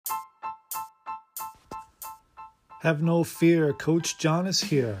Have no fear, Coach John is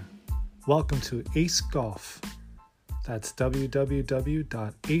here. Welcome to Ace Golf. That's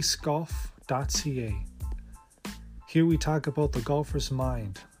www.acegolf.ca. Here we talk about the golfer's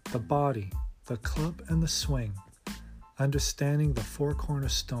mind, the body, the club, and the swing, understanding the four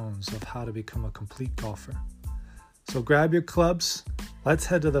cornerstones of how to become a complete golfer. So grab your clubs, let's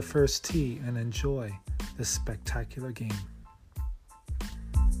head to the first tee and enjoy this spectacular game.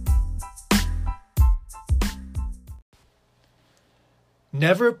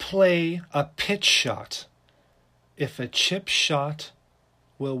 Never play a pitch shot if a chip shot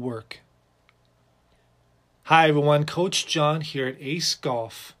will work. Hi everyone, Coach John here at Ace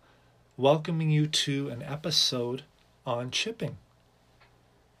Golf, welcoming you to an episode on chipping.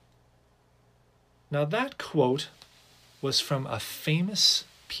 Now that quote was from a famous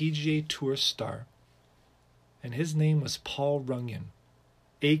PGA Tour star, and his name was Paul Runyon,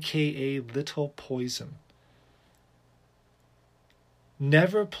 aka Little Poison.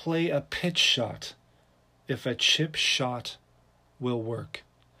 Never play a pitch shot if a chip shot will work.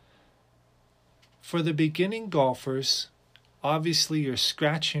 For the beginning golfers, obviously you're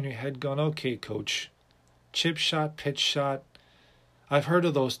scratching your head going, okay, coach, chip shot, pitch shot, I've heard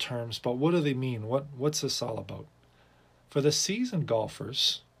of those terms, but what do they mean? What's this all about? For the seasoned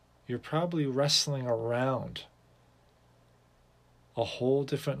golfers, you're probably wrestling around a whole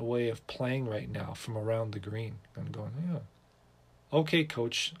different way of playing right now from around the green and going, yeah. Okay,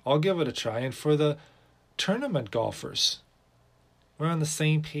 coach, I'll give it a try. And for the tournament golfers, we're on the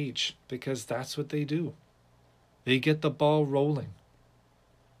same page because that's what they do. They get the ball rolling.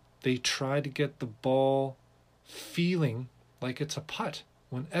 They try to get the ball feeling like it's a putt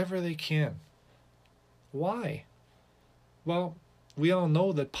whenever they can. Why? Well, we all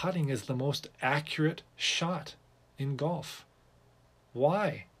know that putting is the most accurate shot in golf.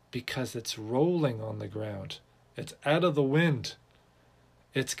 Why? Because it's rolling on the ground. It's out of the wind.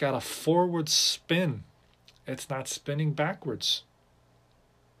 It's got a forward spin. It's not spinning backwards.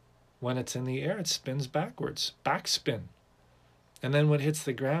 When it's in the air, it spins backwards, backspin. And then when it hits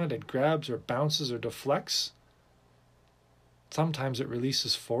the ground, it grabs or bounces or deflects. Sometimes it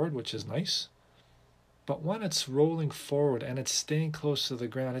releases forward, which is nice. But when it's rolling forward and it's staying close to the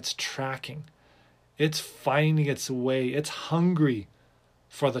ground, it's tracking. It's finding its way. It's hungry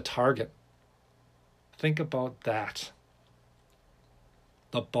for the target. Think about that.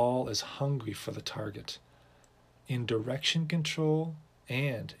 The ball is hungry for the target in direction control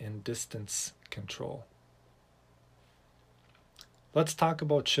and in distance control. Let's talk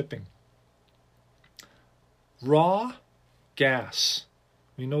about chipping. Raw gas.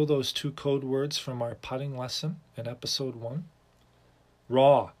 We know those two code words from our putting lesson in episode 1.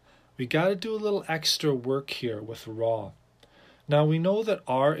 Raw. We got to do a little extra work here with raw. Now we know that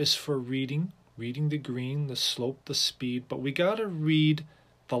R is for reading the green, the slope, the speed, but we got to read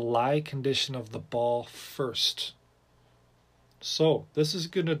the lie condition of the ball first. So this is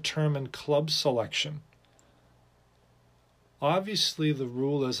going to determine club selection. Obviously the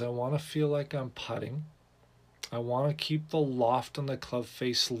rule is I want to feel like I'm putting. I want to keep the loft on the club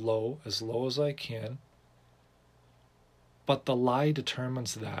face low as I can. But the lie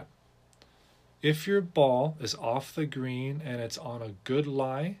determines that. If your ball is off the green and it's on a good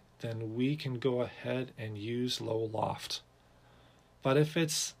lie, then we can go ahead and use low loft. But if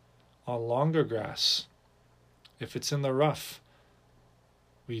it's on longer grass, if it's in the rough,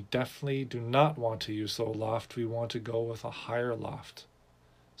 we definitely do not want to use low loft. We want to go with a higher loft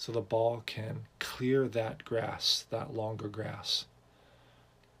so the ball can clear that grass, that longer grass.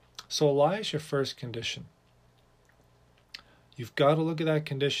 So lie is your first condition. You've got to look at that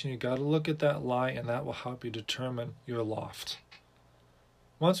condition, you've got to look at that lie, and that will help you determine your loft.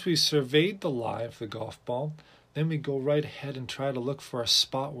 Once we surveyed the lie of the golf ball, then we go right ahead and try to look for a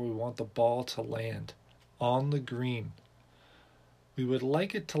spot where we want the ball to land, on the green. We would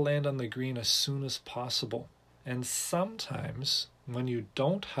like it to land on the green as soon as possible. And sometimes, when you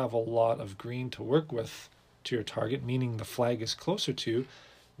don't have a lot of green to work with to your target, meaning the flag is closer to you,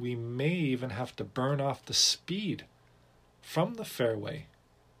 we may even have to burn off the speed from the fairway.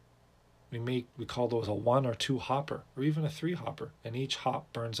 We call those a 1 or 2 hopper, or even a 3 hopper, and each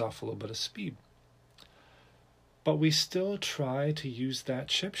hop burns off a little bit of speed. But we still try to use that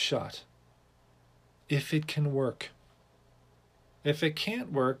chip shot if it can work. If it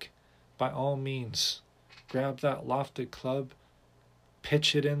can't work, by all means, grab that lofted club,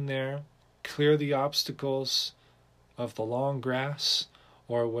 pitch it in there, clear the obstacles of the long grass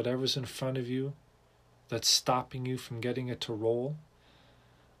or whatever's in front of you that's stopping you from getting it to roll.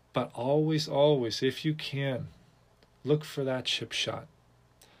 But always, if you can, look for that chip shot.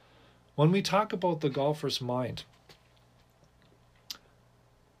 When we talk about the golfer's mind,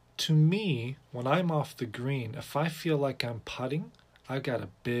 To me, when I'm off the green, if I feel like I'm putting, I've got a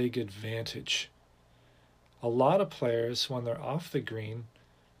big advantage. A lot of players, when they're off the green,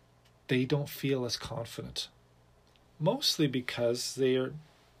 they don't feel as confident. Mostly because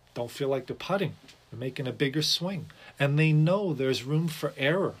don't feel like they're putting. They're making a bigger swing. And they know there's room for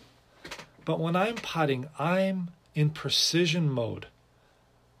error. But when I'm putting, I'm in precision mode.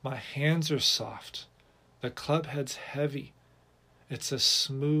 My hands are soft. The club head's heavy. It's a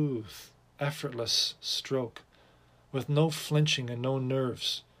smooth, effortless stroke with no flinching and no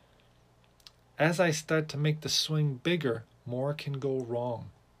nerves. As I start to make the swing bigger, more can go wrong.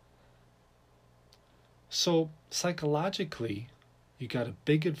 So psychologically, you got a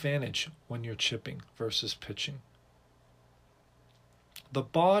big advantage when you're chipping versus pitching. The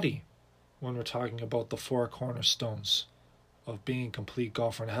body, when we're talking about the 4 cornerstones of being a complete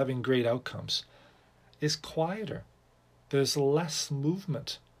golfer and having great outcomes, is quieter. There's less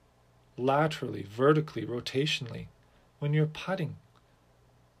movement laterally, vertically, rotationally. When you're putting,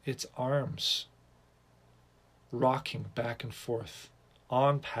 it's arms rocking back and forth,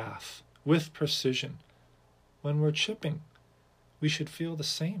 on path, with precision. When we're chipping, we should feel the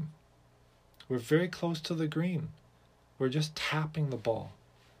same. We're very close to the green. We're just tapping the ball.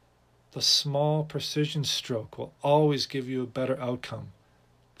 The small precision stroke will always give you a better outcome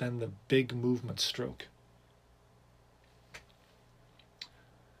than the big movement stroke.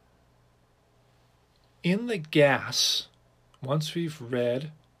 In the gas, once we've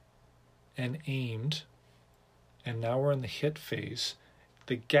read and aimed, and now we're in the hit phase,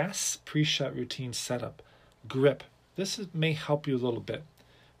 the gas pre-shot routine setup, grip, may help you a little bit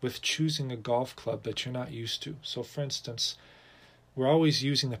with choosing a golf club that you're not used to. So for instance, we're always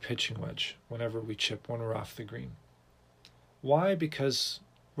using the pitching wedge whenever we chip, when we're off the green. Why? Because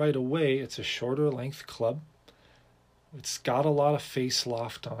right away it's a shorter length club. It's got a lot of face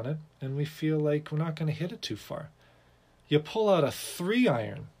loft on it, and we feel like we're not going to hit it too far. You pull out a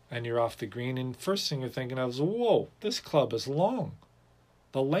 3-iron and you're off the green, and first thing you're thinking of is, whoa, this club is long.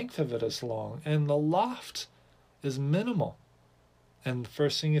 The length of it is long, and the loft is minimal. And the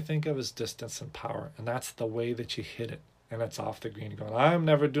first thing you think of is distance and power, and that's the way that you hit it, and it's off the green. You're going, I'm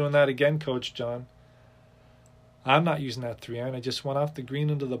never doing that again, Coach John. I'm not using that 3-iron. I just went off the green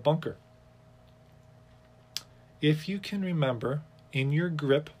into the bunker. If you can remember in your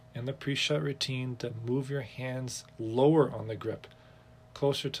grip in the pre-shot routine to move your hands lower on the grip,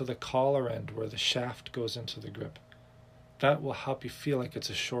 closer to the collar end where the shaft goes into the grip, that will help you feel like it's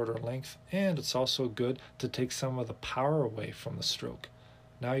a shorter length, and it's also good to take some of the power away from the stroke.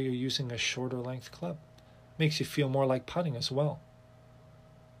 Now you're using a shorter length club. Makes you feel more like putting as well.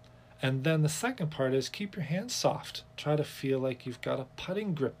 And then the second part is keep your hands soft. Try to feel like you've got a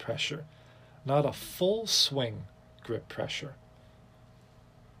putting grip pressure, not a full swing grip pressure.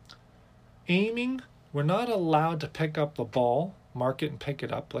 Aiming, we're not allowed to pick up the ball, mark it and pick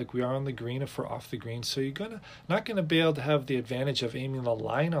it up like we are on the green if we're off the green. So you're not going to be able to have the advantage of aiming the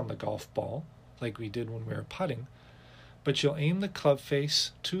line on the golf ball like we did when we were putting. But you'll aim the club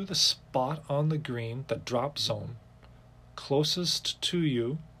face to the spot on the green, the drop zone, closest to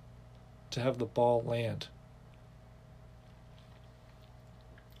you to have the ball land.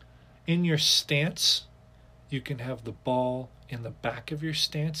 In your stance, you can have the ball in the back of your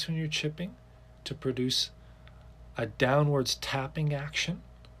stance when you're chipping to produce a downwards tapping action.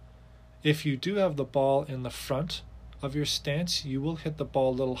 If you do have the ball in the front of your stance, you will hit the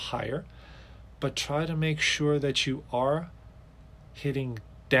ball a little higher, but try to make sure that you are hitting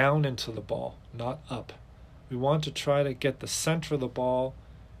down into the ball, not up. We want to try to get the center of the ball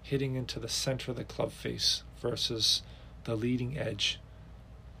hitting into the center of the club face versus the leading edge.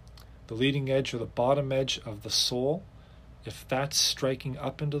 The leading edge or the bottom edge of the sole, if that's striking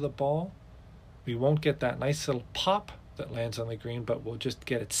up into the ball, we won't get that nice little pop that lands on the green, but we'll just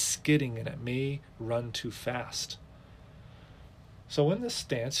get it skidding and it may run too fast. So in this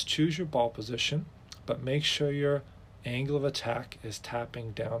stance, choose your ball position, but make sure your angle of attack is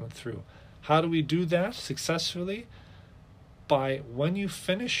tapping down and through. How do we do that successfully? By when you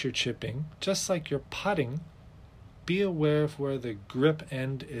finish your chipping, just like you're putting, be aware of where the grip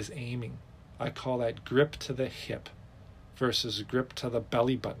end is aiming. I call that grip to the hip versus grip to the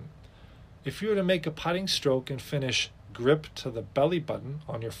belly button. If you were to make a putting stroke and finish grip to the belly button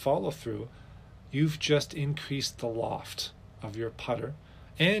on your follow through, you've just increased the loft of your putter,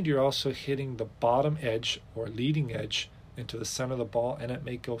 and you're also hitting the bottom edge or leading edge into the center of the ball, and it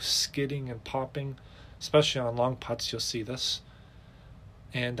may go skidding and popping, especially on long putts. You'll see this,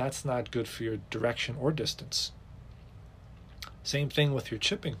 and that's not good for your direction or distance. Same thing with your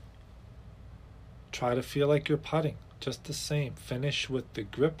chipping. Try to feel like you're putting. just the same. Finish with the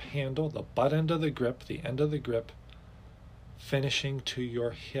grip handle, the butt end of the grip, the end of the grip, finishing to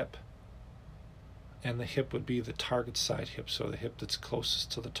your hip. And the hip would be the target side hip, so the hip that's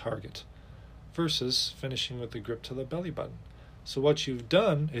closest to the target, versus finishing with the grip to the belly button. So what you've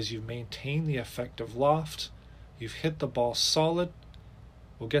done is you've maintained the effect of loft, you've hit the ball solid,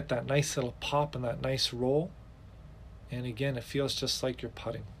 we'll get that nice little pop and that nice roll, and again, it feels just like you're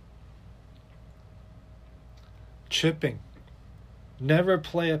putting. Chipping. Never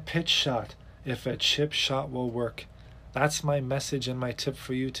play a pitch shot if a chip shot will work. That's my message and my tip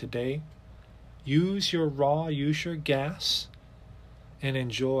for you today. Use your raw, use your gas, and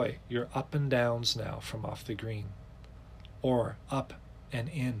enjoy your up and downs now from off the green, or up and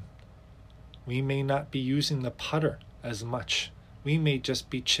in. We may not be using the putter as much. We may just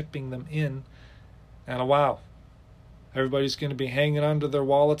be chipping them in, and wow, everybody's going to be hanging onto their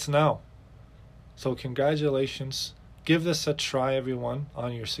wallets now. So congratulations. Give this a try, everyone,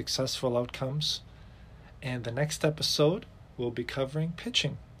 on your successful outcomes. And the next episode, we'll be covering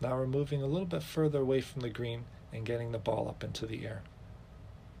pitching. Now we're moving a little bit further away from the green and getting the ball up into the air.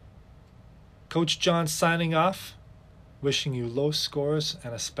 Coach John signing off, wishing you low scores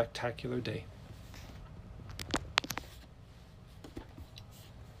and a spectacular day.